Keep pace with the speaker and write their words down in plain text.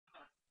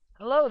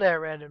Hello there,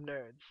 random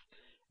nerds.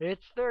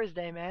 It's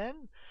Thursday,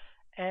 man,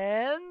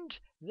 and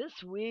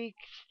this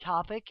week's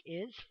topic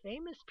is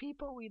famous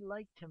people we'd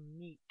like to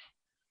meet.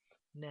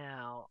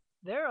 Now,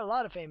 there are a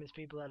lot of famous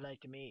people I'd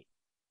like to meet.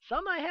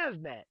 Some I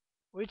have met,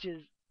 which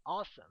is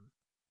awesome,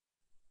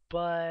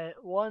 but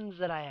ones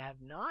that I have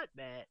not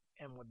met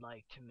and would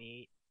like to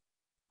meet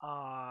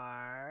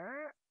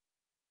are.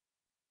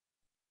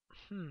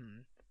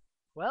 Hmm.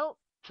 Well,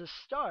 to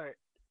start,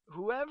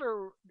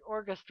 whoever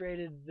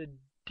orchestrated the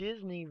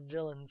Disney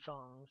villain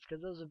songs,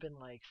 because those have been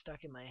like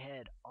stuck in my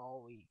head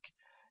all week.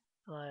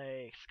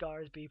 Like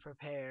Scars Be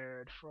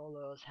Prepared,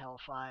 Frollo's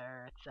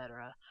Hellfire,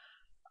 etc.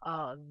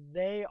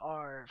 They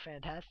are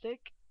fantastic,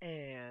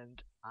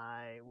 and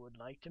I would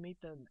like to meet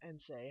them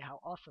and say how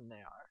awesome they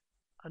are.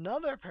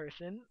 Another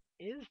person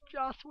is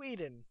Joss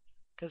Whedon,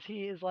 because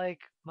he is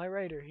like my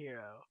writer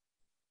hero.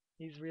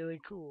 He's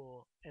really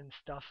cool and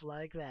stuff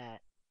like that.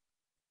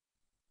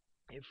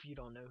 If you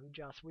don't know who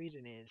Joss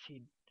Whedon is,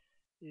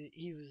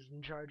 he was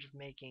in charge of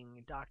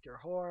making Doctor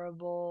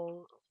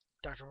Horrible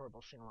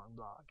sing along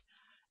blog,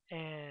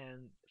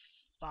 and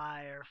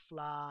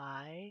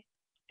Firefly,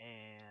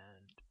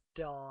 and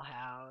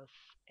Dollhouse,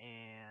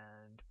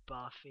 and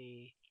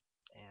Buffy,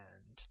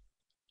 and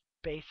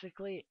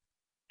basically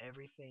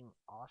everything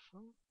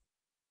awesome.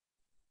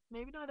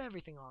 Maybe not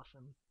everything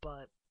awesome,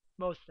 but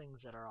most things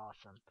that are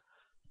awesome.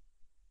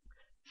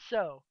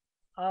 So,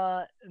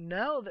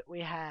 now that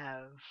we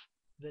have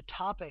the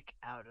topic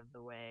out of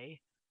the way,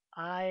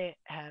 I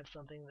have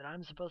something that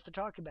I'm supposed to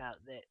talk about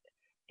that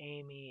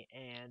Amy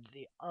and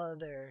the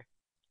other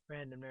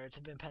random nerds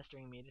have been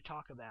pestering me to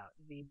talk about.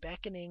 The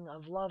Beckoning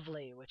of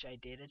Lovely, which I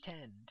did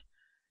attend.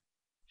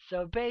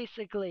 So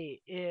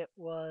basically, it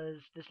was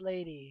this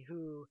lady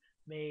who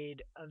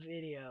made a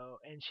video,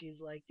 and she's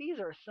like, these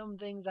are some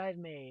things I've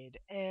made,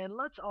 and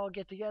let's all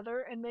get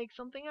together and make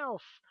something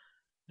else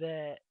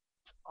that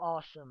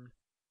awesome.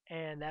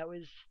 And that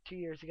was 2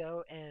 years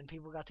ago, and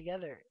people got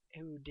together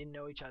who didn't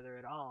know each other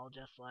at all,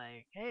 just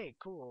like, hey,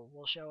 cool,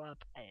 we'll show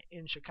up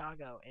in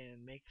Chicago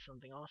and make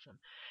something awesome.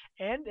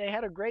 And they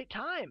had a great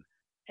time.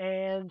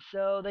 And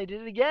so they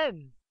did it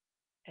again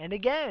and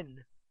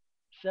again.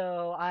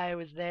 So I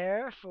was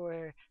there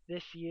for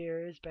this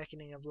year's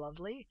Beckoning of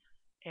Lovely,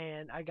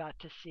 and I got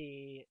to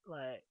see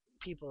like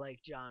people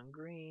like John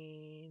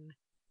Green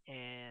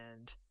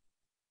and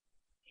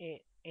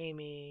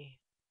Amy,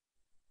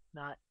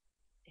 not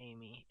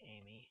Amy,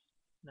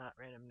 not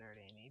Random Nerd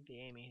Amy, the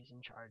Amy who's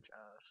in charge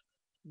of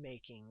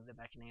making The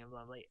Beckoning of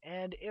Lovely.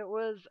 And it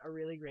was a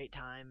really great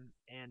time,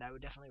 and I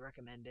would definitely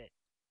recommend it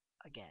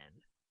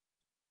again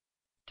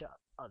to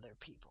other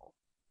people.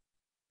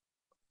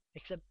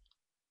 Except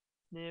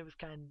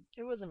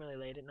it wasn't really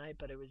late at night,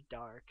 but it was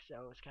dark,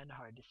 so it was kind of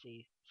hard to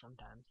see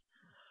sometimes.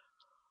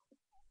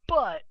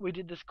 But we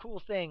did this cool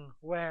thing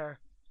where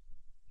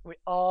we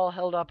all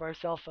held up our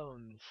cell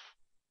phones,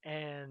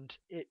 and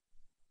it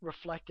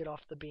reflected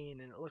off the beam,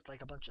 and it looked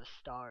like a bunch of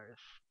stars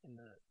in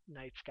the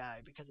night sky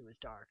because it was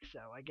dark. So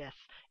I guess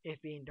it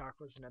being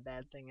dark wasn't a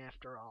bad thing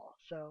after all.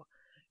 So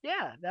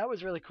yeah, that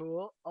was really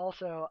cool.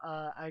 Also,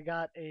 I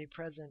got a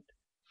present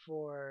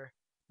for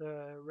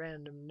the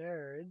random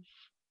nerds,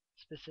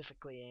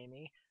 specifically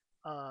Amy.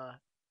 Uh,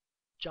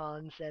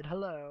 John said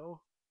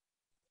hello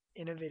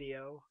in a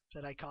video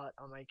that I caught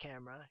on my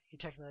camera. He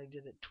technically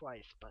did it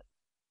twice, but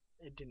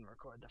it didn't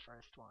record the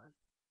first one.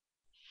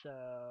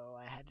 So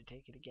I had to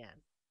take it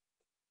again.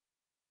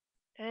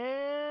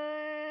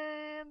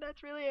 And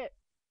that's really it.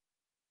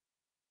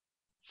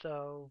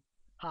 So,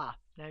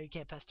 now you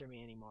can't pester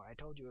me anymore. I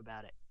told you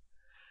about it.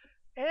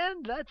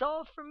 And that's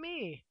all from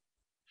me.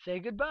 Say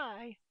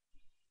goodbye.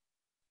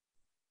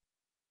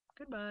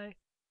 Goodbye.